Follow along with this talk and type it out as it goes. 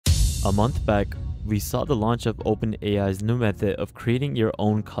A month back, we saw the launch of OpenAI's new method of creating your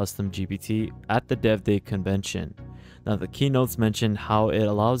own custom GPT at the Dev Day convention. Now, the keynotes mentioned how it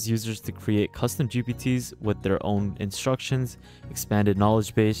allows users to create custom GPTs with their own instructions, expanded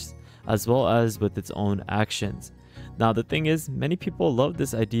knowledge base, as well as with its own actions. Now, the thing is, many people love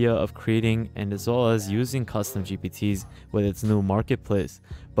this idea of creating and as well as using custom GPTs with its new marketplace.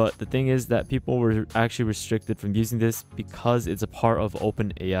 But the thing is that people were actually restricted from using this because it's a part of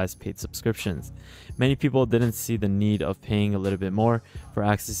OpenAI's paid subscriptions. Many people didn't see the need of paying a little bit more for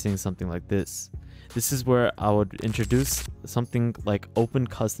accessing something like this. This is where I would introduce something like Open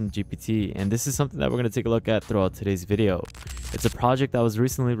Custom GPT, and this is something that we're going to take a look at throughout today's video. It's a project that was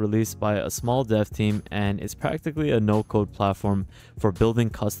recently released by a small dev team, and it's practically a no-code platform for building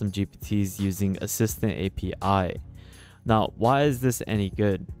custom GPTs using Assistant API. Now, why is this any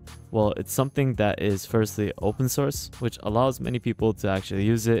good? Well, it's something that is firstly open source, which allows many people to actually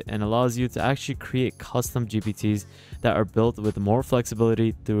use it and allows you to actually create custom GPTs that are built with more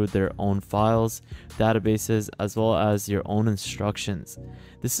flexibility through their own files, databases, as well as your own instructions.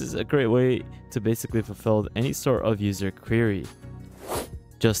 This is a great way to basically fulfill any sort of user query.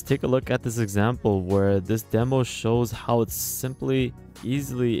 Just take a look at this example where this demo shows how it's simply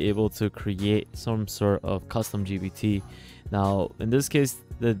easily able to create some sort of custom GPT. Now, in this case,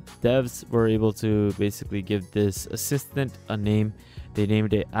 the devs were able to basically give this assistant a name. They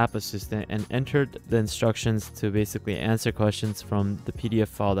named it App Assistant and entered the instructions to basically answer questions from the PDF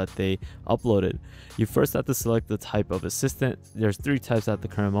file that they uploaded. You first have to select the type of assistant. There's 3 types at the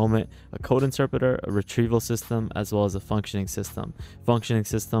current moment: a code interpreter, a retrieval system, as well as a functioning system. Functioning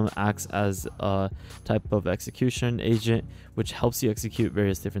system acts as a type of execution agent, which helps you execute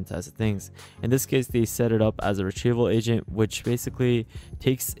various different types of things. In this case, they set it up as a retrieval agent, which basically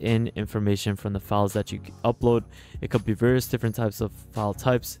takes in information from the files that you upload. It could be various different types of file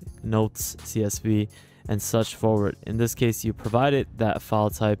types, notes, CSV, and such forward. In this case, you provide it that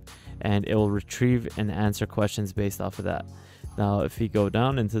file type and it will retrieve and answer questions based off of that. Now, if we go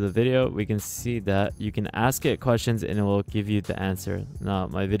down into the video, we can see that you can ask it questions and it will give you the answer. Now,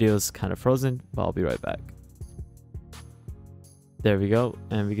 my video is kind of frozen, but I'll be right back. There we go,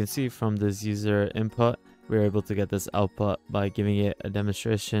 and we can see from this user input, we're able to get this output by giving it a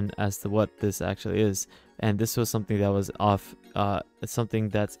demonstration as to what this actually is. And this was something that was off, it's something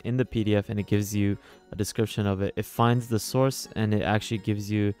that's in the PDF and it gives you a description of it. It finds the source and it actually gives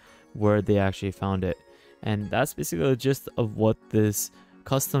you where they actually found it. And that's basically the gist of what this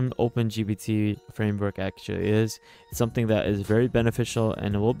custom OpenGPT framework actually is. It's something that is very beneficial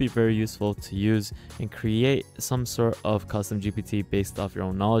and it will be very useful to use and create some sort of custom GPT based off your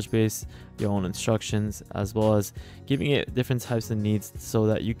own knowledge base, your own instructions, as well as giving it different types of needs so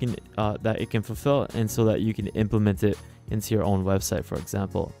that you can that it can fulfill and so that you can implement it into your own website, for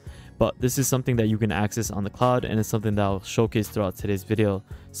example. But this is something that you can access on the cloud, and it's something that I'll showcase throughout today's video.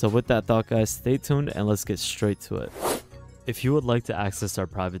 So with that thought, guys, stay tuned and let's get straight to it. If you would like to access our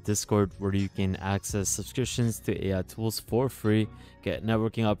private Discord where you can access subscriptions to AI tools for free, get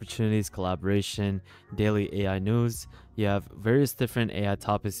networking opportunities, collaboration, daily AI news, you have various different AI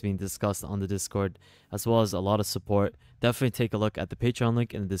topics being discussed on the Discord, as well as a lot of support, definitely take a look at the Patreon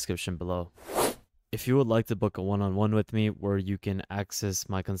link in the description below. If you would like to book a one-on-one with me where you can access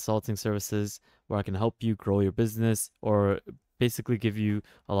my consulting services, where I can help you grow your business or basically give you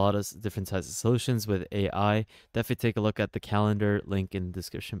a lot of different types of solutions with AI, definitely take a look at the calendar link in the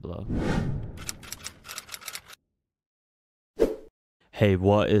description below. Hey,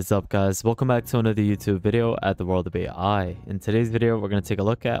 what is up, guys? Welcome back to another YouTube video at the World of AI. In today's video, we're going to take a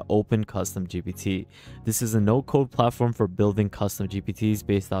look at Open Custom GPT. This is a no-code platform for building custom GPTs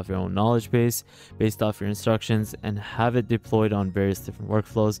based off your own knowledge base, based off your instructions, and have it deployed on various different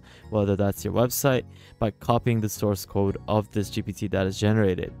workflows, whether that's your website, by copying the source code of this GPT that is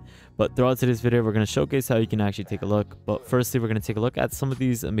generated. But throughout today's video, we're going to showcase how you can actually take a look. But firstly, we're going to take a look at some of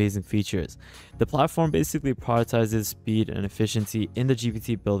these amazing features. The platform basically prioritizes speed and efficiency in the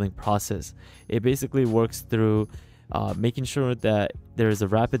GPT building process. It basically works through making sure that there is a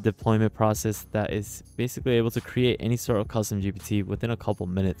rapid deployment process that is basically able to create any sort of custom GPT within a couple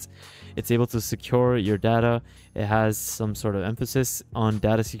minutes. It's able to secure your data. It has some sort of emphasis on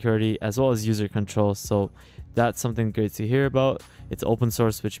data security as well as user control. So that's something great to hear about. It's open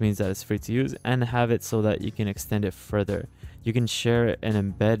source, which means that it's free to use, and have it so that you can extend it further. You can share and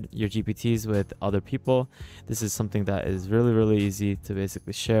embed your GPTs with other people. This is something that is really easy to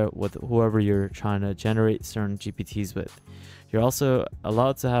basically share with whoever you're trying to generate certain GPTs with. You're also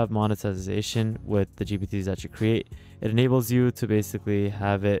allowed to have monetization with the GPTs that you create. It enables you to basically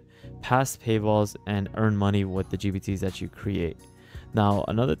have it pass paywalls and earn money with the GPTs that you create. Now,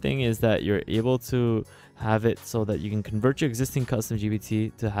 another thing is that you're able to have it so that you can convert your existing custom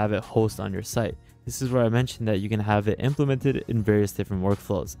GPT to have it host on your site. This is where I mentioned that you can have it implemented in various different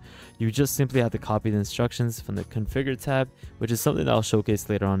workflows. You just simply have to copy the instructions from the configure tab, which is something that I'll showcase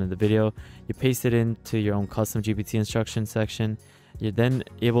later on in the video. You paste it into your own custom GPT instruction section. You're then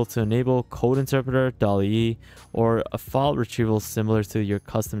able to enable code interpreter, DALL-E, or a file retrieval similar to your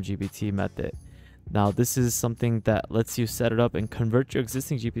custom GPT method. Now, this is something that lets you set it up and convert your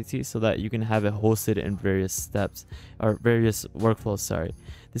existing GPT so that you can have it hosted in various steps or various workflows, sorry.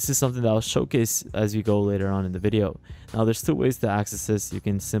 This is something that I'll showcase as we go later on in the video. Now, there's two ways to access this. You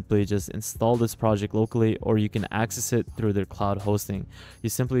can simply just install this project locally, or you can access it through their cloud hosting. You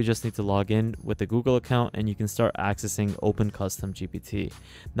simply just need to log in with a Google account and you can start accessing OpenCustomGPT.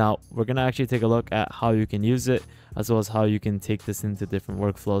 Now, we're going to actually take a look at how you can use it, as well as how you can take this into different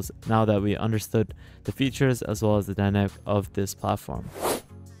workflows now that we understood the features as well as the dynamic of this platform.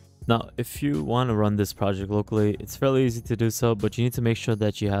 Now, if you want to run this project locally, it's fairly easy to do so, but you need to make sure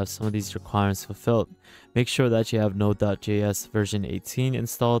that you have some of these requirements fulfilled. Make sure that you have Node.js version 18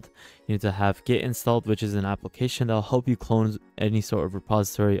 installed. You need to have Git installed, which is an application that will help you clone any sort of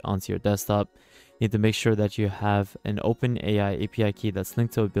repository onto your desktop. You need to make sure that you have an OpenAI API key that's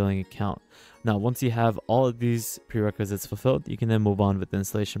linked to a billing account. Now, once you have all of these prerequisites fulfilled, you can then move on with the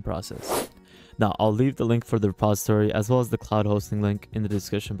installation process. Now, I'll leave the link for the repository as well as the cloud hosting link in the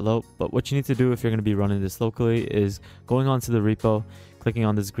description below. But what you need to do if you're going to be running this locally is going onto the repo, clicking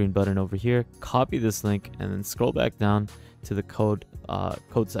on this green button over here, copy this link, and then scroll back down to the code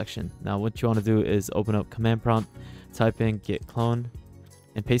section. Now, what you want to do is open up command prompt, type in git clone,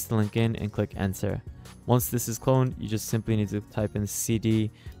 and paste the link in and click enter. Once this is cloned, you just simply need to type in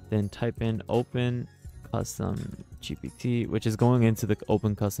cd, then type in OpenCustomGPT, which is going into the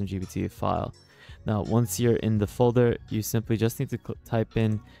OpenCustomGPT file. Now, once you're in the folder, you simply just need to type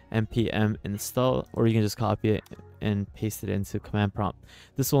in npm install, or you can just copy it and paste it into command prompt.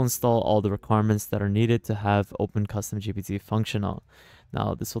 This will install all the requirements that are needed to have OpenCustomGPT functional.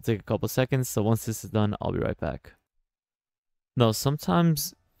 Now, this will take a couple seconds, so once this is done, I'll be right back. Now,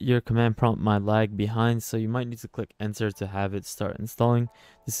 sometimes your command prompt might lag behind, so you might need to click enter to have it start installing.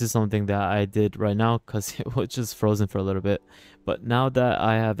 This is something that I did right now because it was just frozen for a little bit. But now that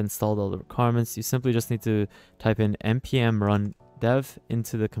I have installed all the requirements, you simply just need to type in npm run dev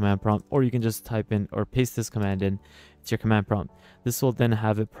into the command prompt, or you can just type in or paste this command in to your command prompt. This will then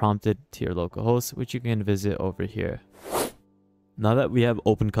have it prompted to your local host, which you can visit over here. Now that we have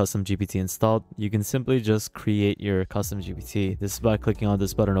OpenCustomGPT installed, you can simply just create your custom GPT. This is by clicking on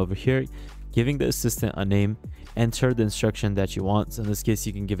this button over here, giving the assistant a name, enter the instruction that you want. So in this case,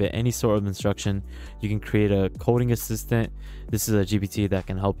 you can give it any sort of instruction. You can create a coding assistant. This is a GPT that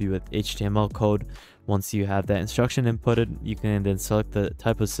can help you with HTML code. Once you have that instruction inputted, you can then select the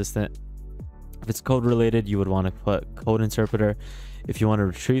type of assistant. If it's code related, you would want to put code interpreter. If you want to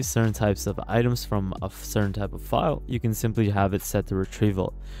retrieve certain types of items from a certain type of file, you can simply have it set to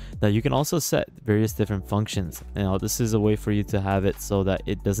retrieval. Now, you can also set various different functions. Now, this is a way for you to have it so that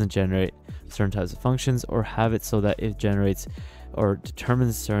it doesn't generate certain types of functions, or have it so that it generates or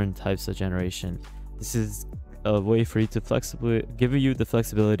determines certain types of generation. This is a way for you to give you the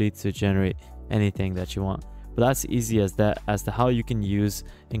flexibility to generate anything that you want. But that's easy as to how you can use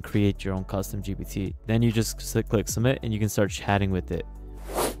and create your own custom GPT. Then you just click submit and you can start chatting with it.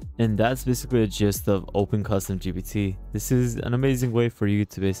 And that's basically a gist of OpenCustomGPT. This is an amazing way for you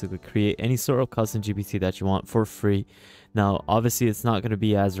to basically create any sort of custom GPT that you want for free. Now, obviously, it's not going to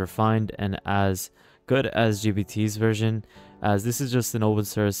be as refined and as good as GPT's version, as this is just an open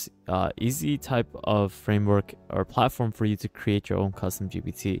source, easy type of framework or platform for you to create your own custom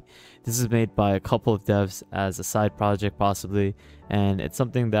GPT. This is made by a couple of devs as a side project possibly, and it's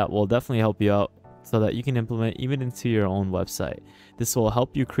something that will definitely help you out so that you can implement even into your own website. This will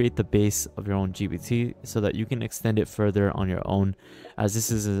help you create the base of your own GPT so that you can extend it further on your own, as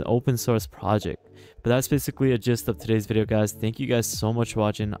this is an open source project. But that's basically a gist of today's video, guys. Thank you guys so much for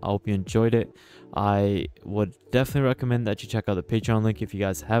watching. I hope you enjoyed it. I would definitely recommend that you check out the Patreon link if you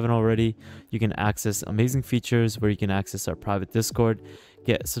guys haven't already. You can access amazing features where you can access our private Discord,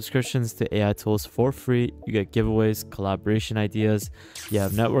 get subscriptions to AI tools for free, you get giveaways, collaboration ideas, you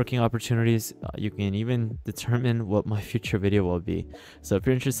have networking opportunities, you can even determine what my future video will be. So if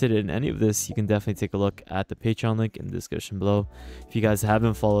you're interested in any of this, you can definitely take a look at the Patreon link in the description below. If you guys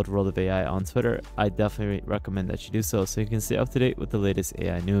haven't followed World of AI on Twitter, I definitely recommend that you do so you can stay up to date with the latest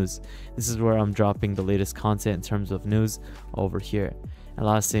AI news. This is where I'm dropping the latest content in terms of news over here. And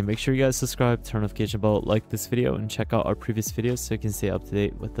lastly, make sure you guys subscribe, turn notification bell, like this video, and check out our previous videos so you can stay up to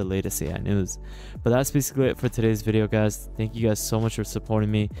date with the latest AI news. But that's basically it for today's video, guys. Thank you guys so much for supporting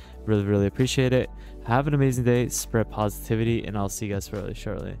me. Really appreciate it. Have an amazing day, spread positivity, and I'll see you guys really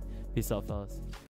shortly. Peace out, fellas.